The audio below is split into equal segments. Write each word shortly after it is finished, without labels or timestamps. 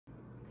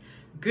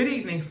Good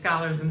evening,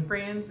 scholars and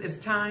friends. It's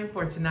time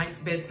for tonight's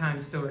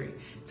bedtime story.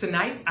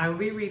 Tonight, I will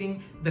be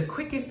reading The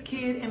Quickest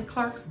Kid in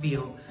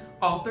Clarksville,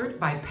 authored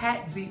by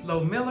Pat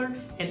Zietlow Miller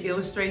and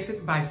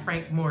illustrated by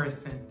Frank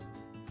Morrison.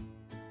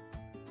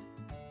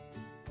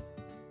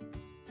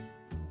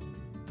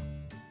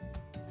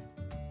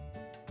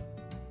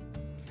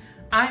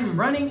 I'm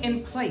running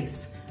in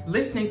place,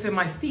 listening to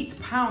my feet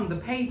pound the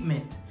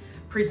pavement,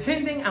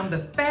 pretending I'm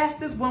the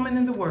fastest woman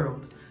in the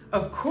world.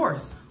 Of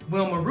course,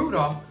 Wilma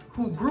Rudolph,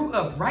 who grew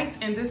up right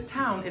in this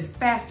town, is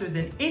faster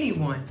than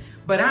anyone,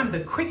 but I'm the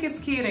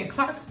quickest kid in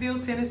Clarksville,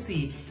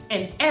 Tennessee,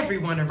 and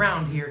everyone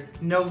around here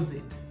knows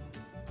it.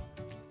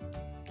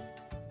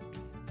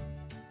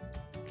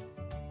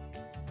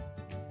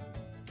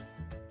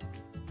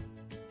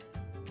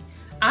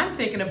 I'm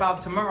thinking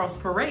about tomorrow's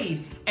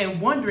parade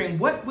and wondering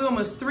what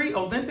Wilma's 3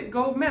 Olympic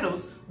gold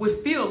medals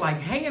would feel like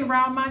hanging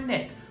around my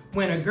neck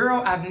when a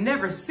girl I've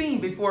never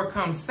seen before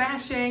comes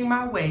sashaying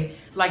my way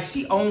like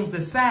she owns the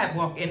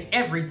sidewalk and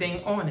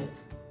everything on it.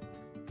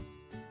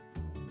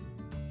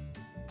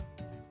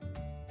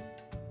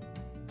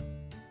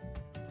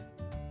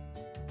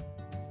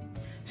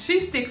 She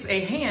sticks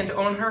a hand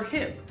on her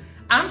hip.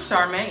 I'm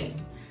Charmaine.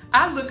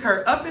 I look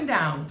her up and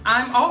down.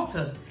 I'm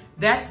Alta.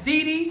 That's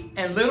Dee Dee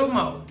and Little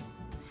Mo.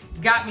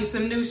 Got me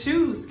some new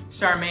shoes,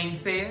 Charmaine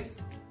says.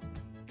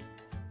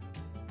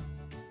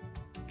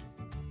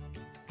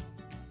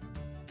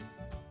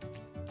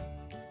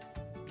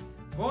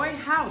 Boy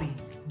howdy,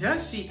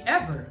 does she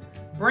ever.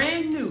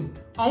 Brand new,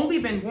 only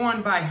been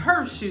worn by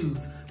her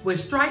shoes, with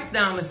stripes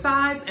down the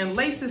sides and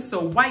laces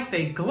so white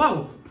they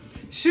glow.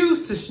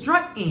 Shoes to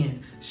strut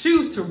in,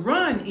 shoes to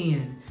run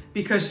in,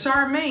 because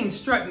Charmaine's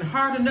strutting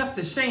hard enough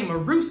to shame a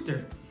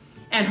rooster,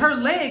 and her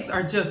legs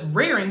are just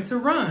raring to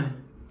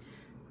run.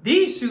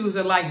 These shoes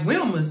are like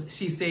Wilma's,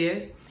 she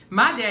says.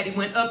 My daddy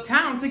went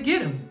uptown to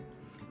get them.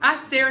 I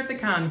stare at the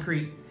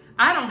concrete.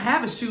 I don't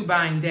have a shoe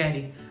buying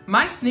daddy.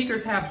 My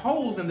sneakers have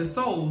holes in the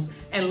soles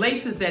and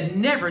laces that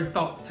never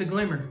thought to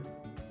glimmer.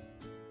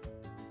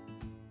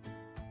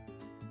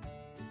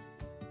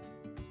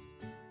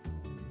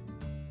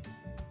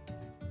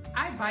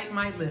 I bite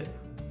my lip.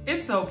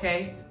 It's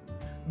okay.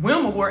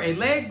 Wilma wore a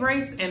leg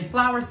brace and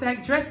flour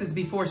sack dresses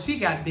before she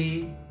got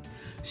big.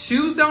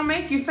 Shoes don't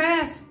make you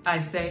fast, I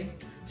say.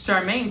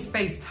 Charmaine's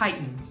face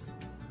tightens.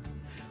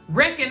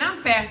 Reckon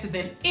I'm faster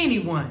than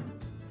anyone.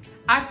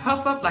 I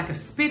puff up like a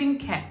spitting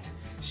cat.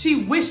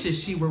 She wishes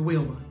she were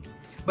Wilma.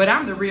 But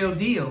I'm the real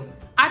deal.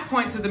 I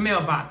point to the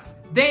mailbox,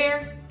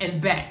 there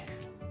and back.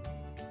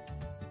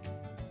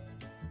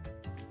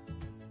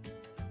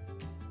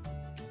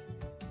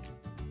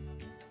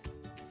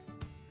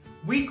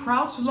 We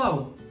crouch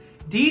low.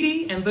 Dee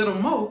Dee and Little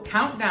Mo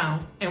count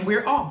down and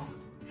we're off.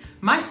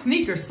 My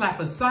sneakers slap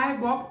a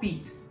sidewalk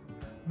beat.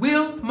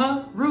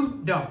 Wilma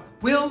Rudolph,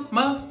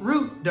 Wilma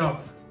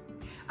Rudolph.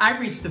 I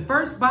reach the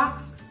first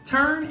box,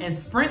 turn and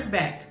sprint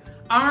back.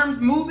 Arms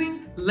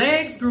moving,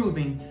 legs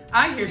grooving.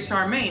 I hear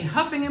Charmaine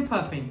huffing and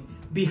puffing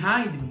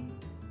behind me.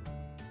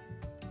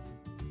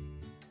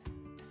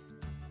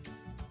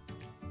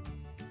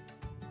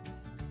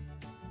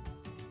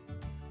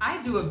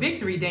 I do a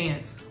victory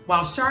dance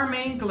while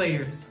Charmaine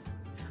glares.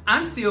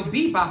 I'm still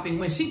bebopping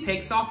when she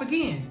takes off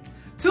again.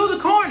 To the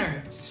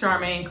corner,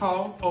 Charmaine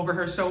calls over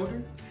her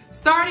shoulder.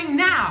 Starting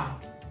now.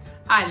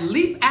 I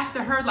leap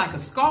after her like a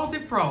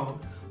scalded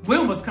frog.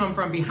 Wilma's come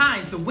from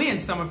behind to win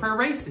some of her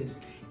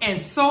races,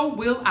 and so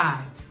will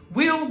I.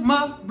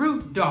 Wilma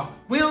Rudolph,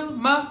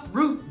 Wilma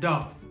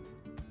Rudolph.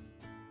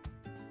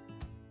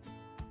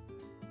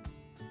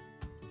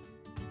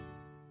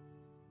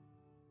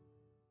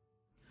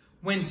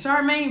 When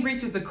Charmaine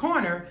reaches the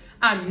corner,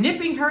 I'm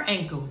nipping her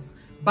ankles.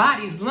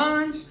 Bodies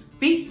lunge,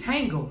 feet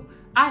tangle.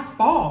 I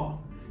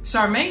fall.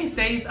 Charmaine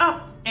stays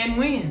up and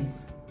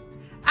wins.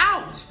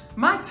 Ouch,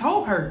 my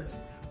toe hurts.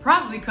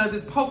 Probably because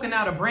it's poking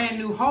out a brand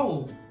new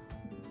hole.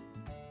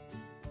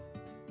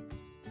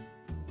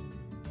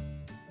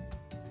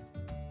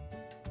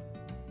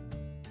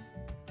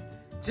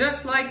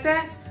 Just like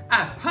that,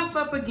 I puff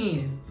up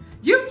again.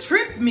 You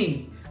tricked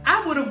me.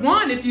 I would have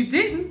won if you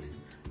didn't.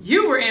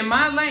 You were in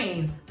my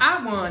lane.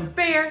 I won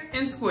fair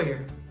and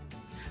square.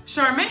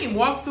 Charmaine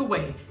walks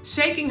away,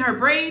 shaking her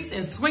braids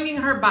and swinging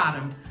her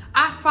bottom.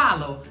 I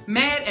follow,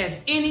 mad as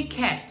any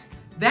cat.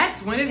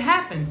 That's when it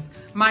happens.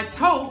 My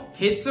toe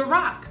hits a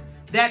rock.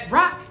 That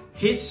rock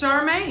hits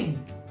Charmaine.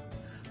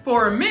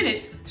 For a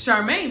minute,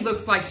 Charmaine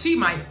looks like she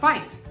might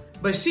fight,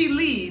 but she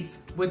leaves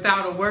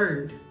without a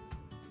word.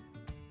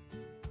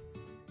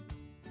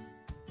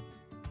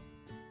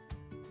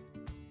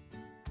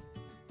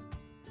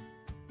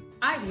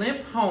 I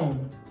limp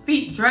home,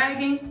 feet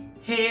dragging,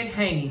 head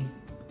hanging.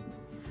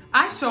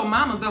 I show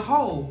Mama the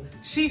hole.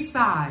 She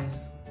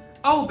sighs.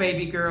 Oh,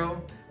 baby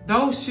girl,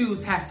 those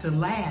shoes have to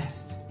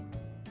last.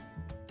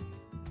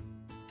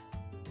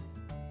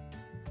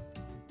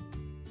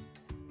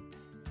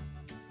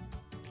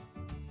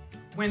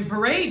 When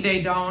parade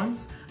day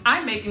dawns,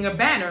 I'm making a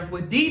banner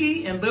with Dee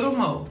Dee and Little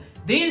Mo.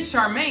 Then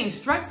Charmaine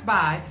struts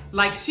by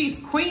like she's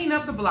queen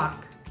of the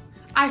block.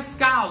 I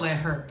scowl at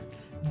her.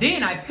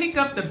 Then I pick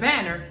up the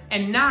banner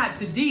and nod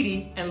to Dee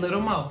Dee and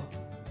Little Mo.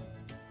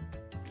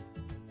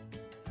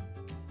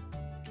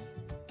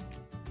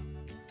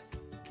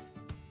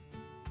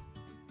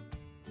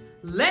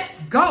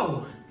 Let's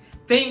go!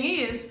 Thing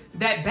is,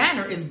 that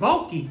banner is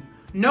bulky.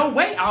 No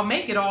way I'll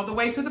make it all the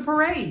way to the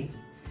parade.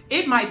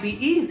 It might be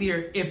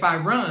easier if I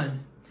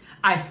run.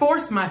 I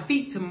force my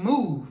feet to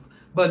move,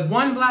 but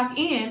one block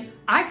in,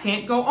 I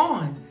can't go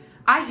on.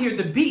 I hear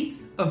the beat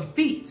of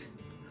feet.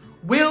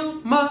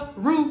 Wilma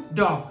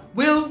Rudolph,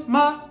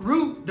 Wilma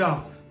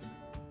Rudolph.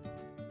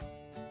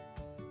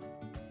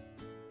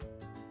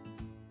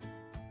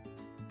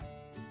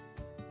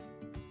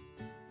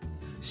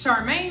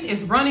 Charmaine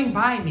is running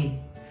by me.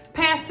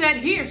 Pass that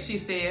here, she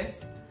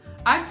says.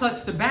 I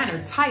clutch the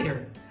banner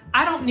tighter.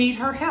 I don't need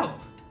her help.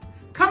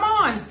 Come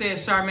on,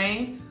 says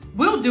Charmaine.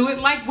 We'll do it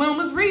like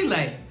Wilma's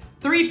relay.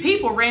 3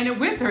 people ran it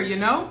with her, you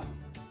know.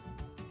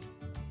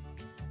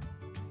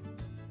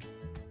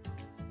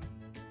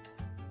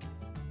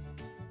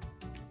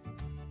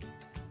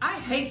 I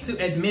hate to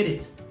admit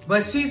it,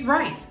 but she's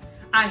right.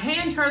 I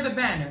hand her the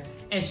banner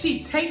and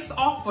she takes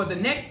off for the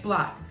next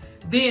block.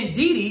 Then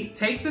Dee Dee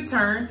takes a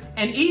turn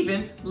and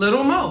even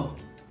Little Mo.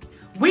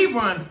 We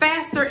run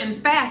faster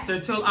and faster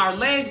till our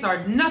legs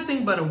are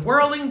nothing but a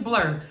whirling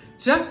blur,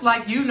 just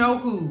like you know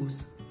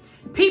whose.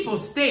 People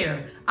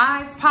stare,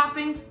 eyes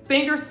popping,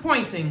 fingers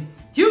pointing.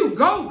 You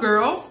go,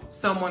 girls,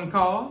 someone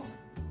calls.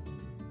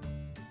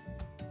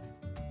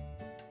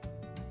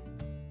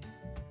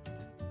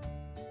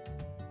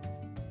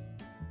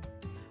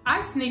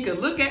 I sneak a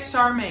look at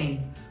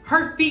Charmaine.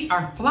 Her feet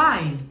are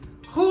flying.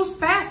 Who's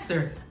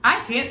faster?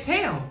 I can't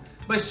tell.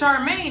 But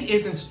Charmaine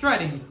isn't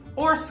strutting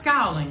or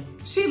scowling.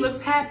 She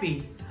looks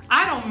happy.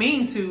 I don't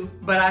mean to,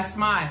 but I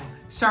smile.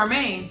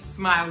 Charmaine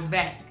smiles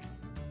back.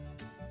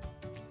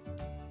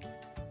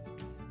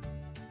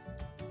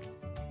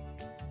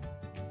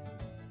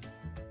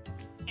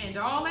 And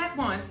all at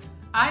once,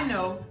 I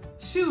know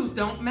shoes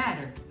don't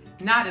matter.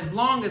 Not as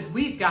long as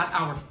we've got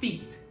our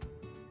feet.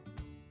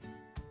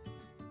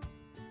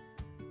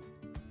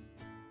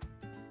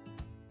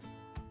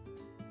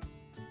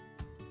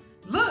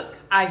 Look,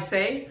 I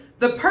say,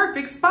 the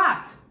perfect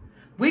spot.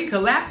 We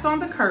collapse on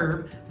the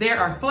curb. There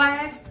are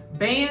flags,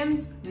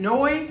 bands,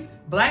 noise,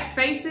 black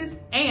faces,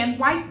 and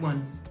white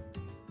ones.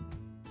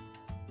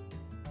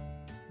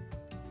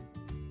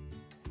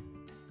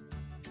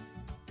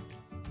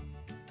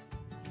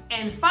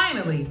 And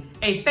finally,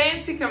 a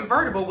fancy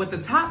convertible with the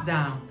top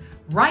down.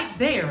 Right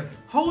there,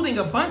 holding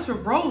a bunch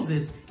of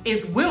roses,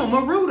 is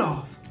Wilma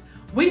Rudolph.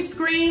 We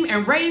scream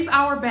and raise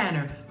our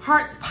banner,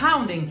 hearts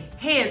pounding,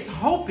 heads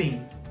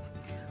hoping.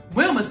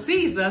 Wilma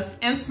sees us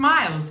and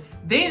smiles,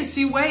 then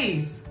she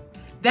waves.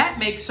 That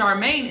makes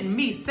Charmaine and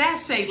me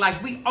sashay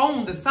like we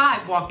own the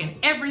sidewalk and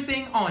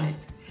everything on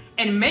it.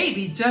 And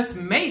maybe, just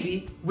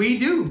maybe, we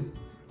do.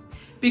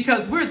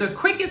 Because we're the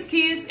quickest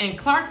kids in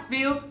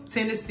Clarksville,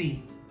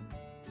 Tennessee.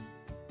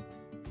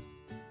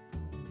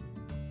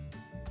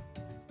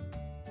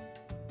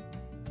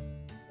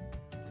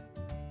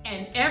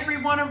 And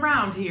everyone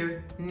around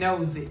here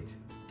knows it.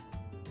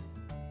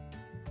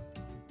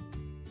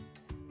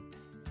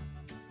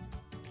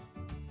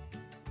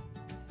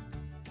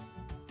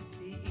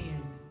 The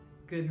end.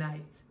 Good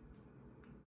night.